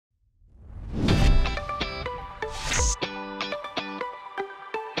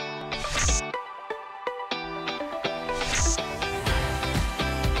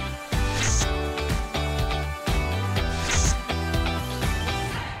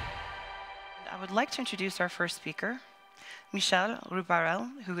I'd like to introduce our first speaker, Mishal Ruparel,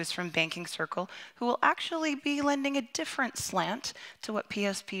 who is from Banking Circle, who will actually be lending a different slant to what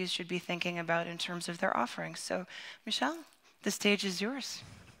PSPs should be thinking about in terms of their offerings. So, Mishal, the stage is yours.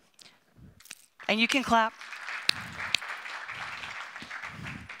 And you can clap.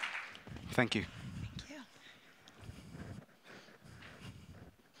 Thank you. Thank you.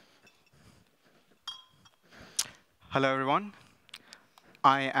 Hello, everyone.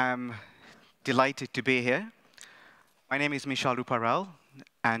 I am delighted to be here. My name is Mishal Ruparel,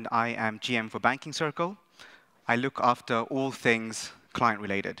 and I am GM for Banking Circle. I look after all things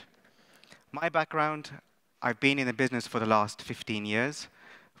client-related. My background, I've been in the business for the last 15 years,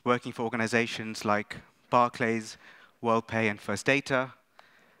 working for organizations like Barclays, WorldPay, and First Data.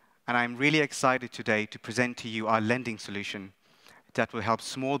 And I'm really excited today to present to you our lending solution that will help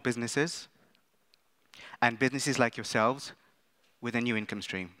small businesses and businesses like yourselves with a new income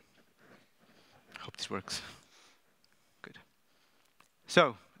stream. Hope this works. Good.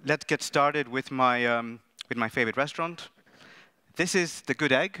 So let's get started with my favorite restaurant. This is The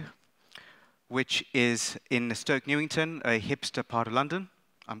Good Egg, which is in Stoke Newington, a hipster part of London.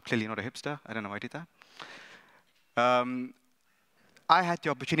 I'm clearly not a hipster. I don't know why I did that. I had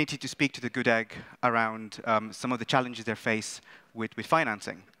the opportunity to speak to The Good Egg around some of the challenges they face with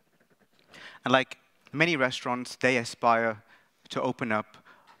financing. And like many restaurants, they aspire to open up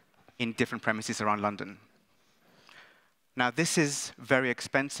in different premises around London. Now, this is very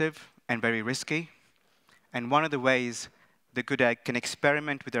expensive and very risky. And one of the ways The Good Egg can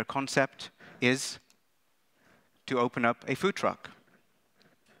experiment with their concept is to open up a food truck.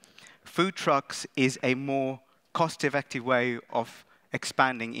 Food trucks is a more cost-effective way of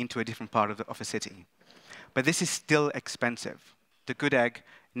expanding into a different part of a city. But this is still expensive. The Good Egg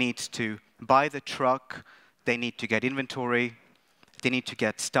needs to buy the truck, they need to get inventory, they need to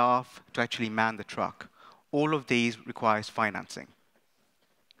get staff to actually man the truck. All of these requires financing.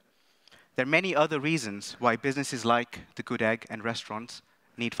 There are many other reasons why businesses like The Good Egg and restaurants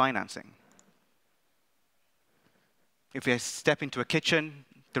need financing. If you step into a kitchen,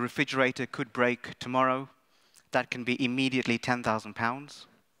 the refrigerator could break tomorrow. That can be immediately £10,000.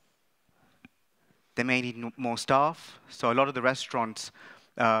 They may need more staff. So a lot of the restaurants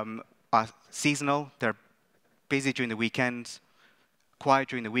are seasonal. They're busy during the weekends, quiet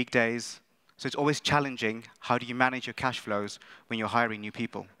during the weekdays. So it's always challenging. How do you manage your cash flows when you're hiring new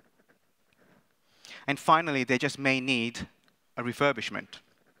people? And finally, they just may need a refurbishment.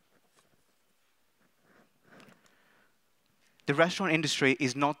 The restaurant industry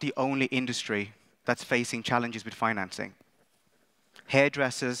is not the only industry that's facing challenges with financing.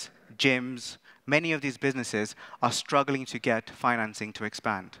 Hairdressers, gyms, many of these businesses are struggling to get financing to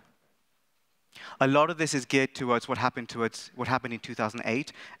expand. A lot of this is geared towards what happened in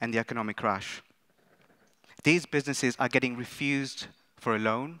 2008 and the economic crash. These businesses are getting refused for a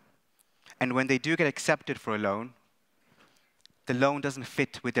loan, and when they do get accepted for a loan, the loan doesn't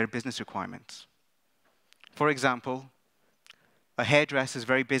fit with their business requirements. For example, a hairdresser is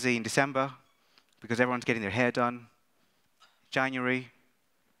very busy in December because everyone's getting their hair done. January,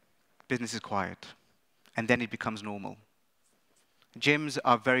 business is quiet, and then it becomes normal. Gyms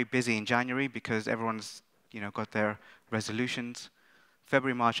are very busy in January because everyone's got their resolutions.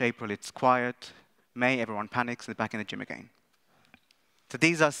 February, March, April, it's quiet. May, everyone panics, and they're back in the gym again. So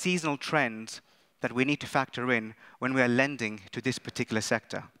these are seasonal trends that we need to factor in when we are lending to this particular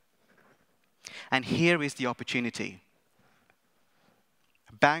sector. And here is the opportunity.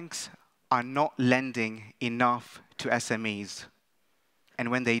 Banks are not lending enough to SMEs.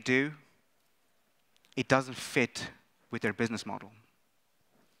 And when they do, it doesn't fit with their business model.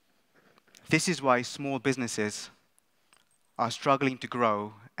 This is why small businesses are struggling to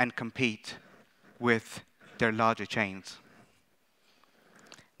grow and compete with their larger chains.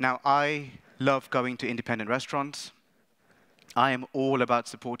 Now, I love going to independent restaurants. I am all about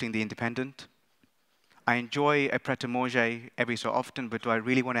supporting the independent. I enjoy a pret-a-manger every so often, but do I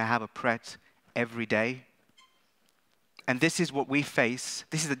really want to have a pret every day? And this is what we face.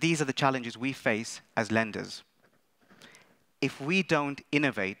 These are the challenges we face as lenders. If we don't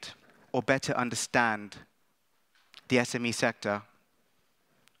innovate or better understand the SME sector,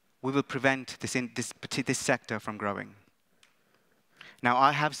 we will prevent this sector from growing. Now,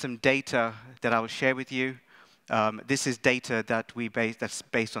 I have some data that I will share with you. This is data that's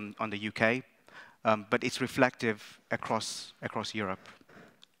based on the UK. But it's reflective across Europe.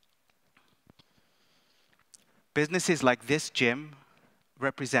 Businesses like this gym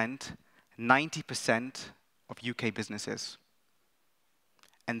represent 90% of UK businesses.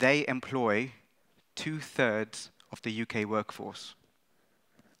 And they employ 2/3 of the UK workforce.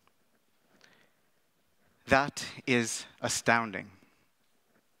 That is astounding.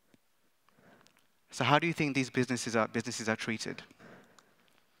 So how do you think these businesses are treated?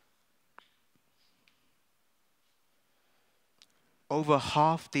 Over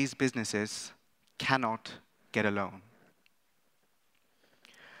half these businesses cannot get a loan.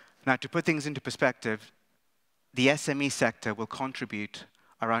 Now, to put things into perspective, the SME sector will contribute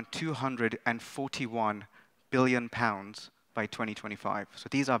around £241 billion by 2025. So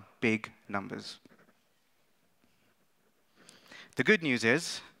these are big numbers. The good news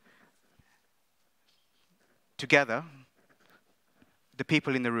is, together, the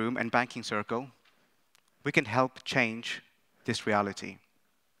people in the room and Banking Circle, we can help change this reality.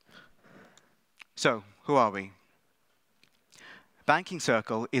 So, who are we? Banking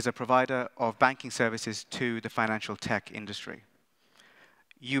Circle is a provider of banking services to the financial tech industry.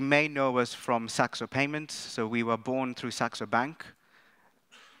 You may know us from Saxo Payments, so we were born through Saxo Bank,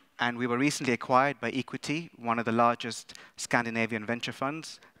 and we were recently acquired by Equity, one of the largest Scandinavian venture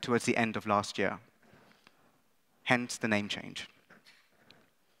funds, towards the end of last year. Hence the name change.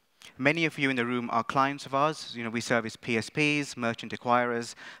 Many of you in the room are clients of ours. You know, we service PSPs, merchant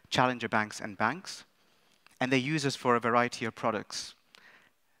acquirers, challenger banks, and banks. And they use us for a variety of products.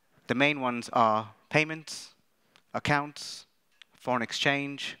 The main ones are payments, accounts, foreign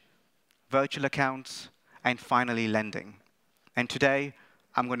exchange, virtual accounts, and finally lending. And today,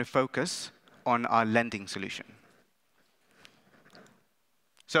 I'm going to focus on our lending solution.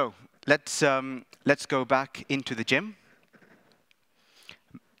 So let's go back into the gym.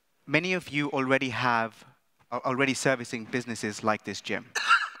 Many of you are already servicing businesses like this gym.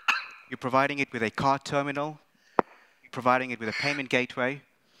 You're providing it with a card terminal, you're providing it with a payment gateway.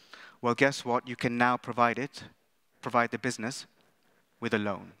 Well, guess what? You can now provide the business with a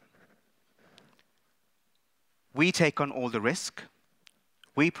loan. We take on all the risk,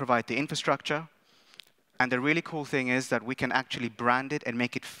 we provide the infrastructure, and the really cool thing is that we can actually brand it and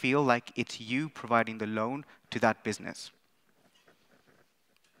make it feel like it's you providing the loan to that business.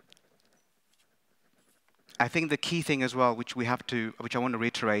 I think the key thing as well, which I want to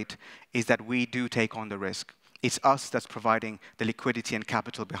reiterate, is that we do take on the risk. It's us that's providing the liquidity and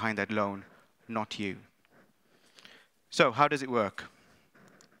capital behind that loan, not you. So how does it work?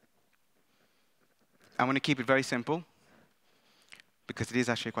 I want to keep it very simple, because it is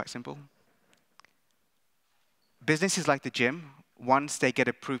actually quite simple. Businesses like the gym, once they get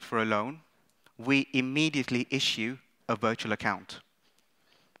approved for a loan, we immediately issue a virtual account.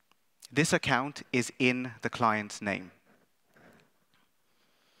 This account is in the client's name.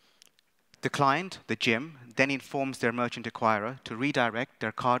 The client, the gym, then informs their merchant acquirer to redirect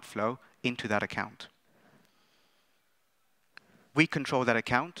their card flow into that account. We control that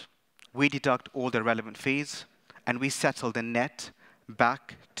account, we deduct all the relevant fees, and we settle the net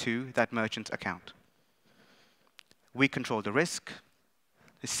back to that merchant's account. We control the risk.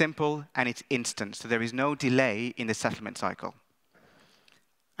 It's simple and it's instant, so there is no delay in the settlement cycle.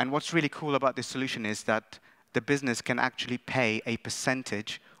 And what's really cool about this solution is that the business can actually pay a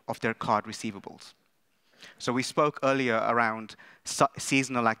percentage of their card receivables. So we spoke earlier around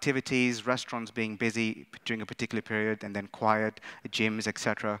seasonal activities, restaurants being busy during a particular period and then quiet, gyms,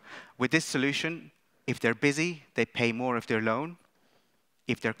 etc. With this solution, if they're busy, they pay more of their loan.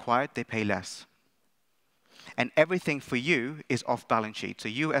 If they're quiet, they pay less. And everything for you is off balance sheet. So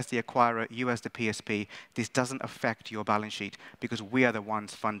you as the acquirer, you as the PSP, this doesn't affect your balance sheet because we are the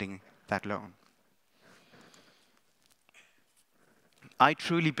ones funding that loan. I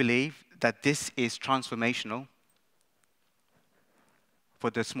truly believe that this is transformational for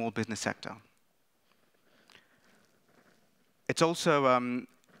the small business sector. It's also,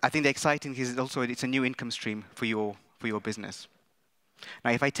 I think the exciting thing is also it's a new income stream for your business.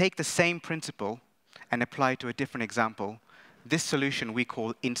 Now, if I take the same principle and apply to a different example, this solution we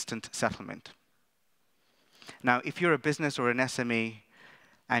call instant settlement. Now, if you're a business or an SME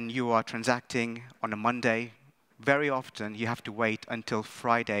and you are transacting on a Monday, very often you have to wait until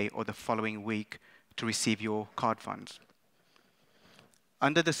Friday or the following week to receive your card funds.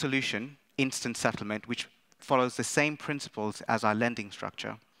 Under the solution, instant settlement, which follows the same principles as our lending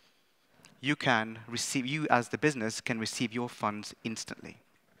structure, you as the business can receive your funds instantly,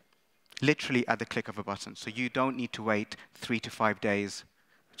 literally at the click of a button. So you don't need to wait 3 to 5 days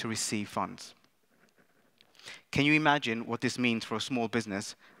to receive funds. Can you imagine what this means for a small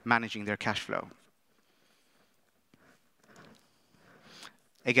business managing their cash flow?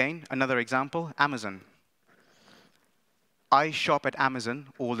 Again, another example, Amazon. I shop at Amazon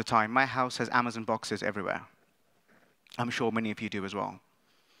all the time. My house has Amazon boxes everywhere. I'm sure many of you do as well.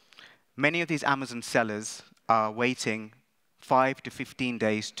 Many of these Amazon sellers are waiting 5 to 15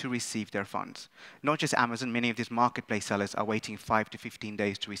 days to receive their funds. Not just Amazon, many of these marketplace sellers are waiting 5 to 15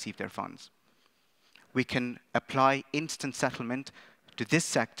 days to receive their funds. We can apply instant settlement to this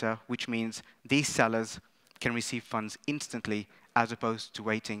sector, which means these sellers can receive funds instantly as opposed to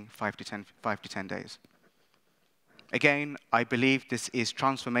waiting 5 to 10 days. Again, I believe this is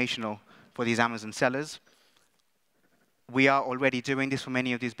transformational for these Amazon sellers. We are already doing this for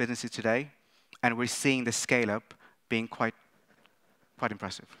many of these businesses today, and we're seeing the scale up being quite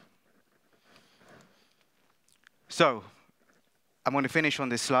impressive. So, I'm going to finish on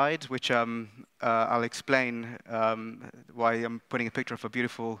this slide, which I'll explain why I'm putting a picture of a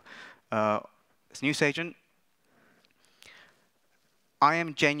beautiful newsagent. I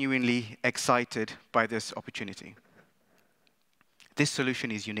am genuinely excited by this opportunity. This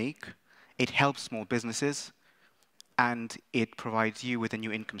solution is unique. It helps small businesses, and it provides you with a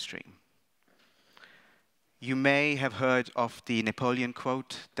new income stream. You may have heard of the Napoleon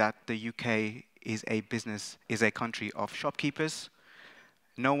quote that the UK is a country of shopkeepers.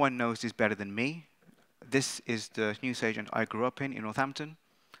 No one knows this better than me. This is the newsagent I grew up in Northampton,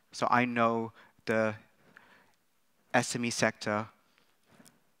 so I know the SME sector,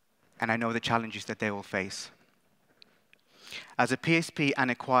 and I know the challenges that they will face. As a PSP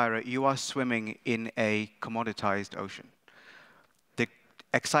and acquirer, you are swimming in a commoditized ocean. The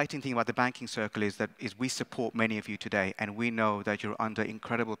exciting thing about the banking circle is we support many of you today, and we know that you're under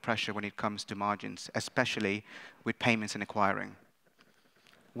incredible pressure when it comes to margins, especially with payments and acquiring.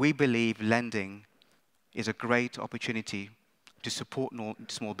 We believe lending is a great opportunity to support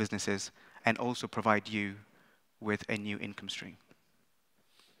small businesses and also provide you with a new income stream.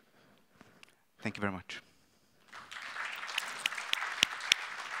 Thank you very much.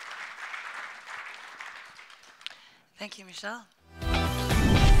 Thank you, Mishal.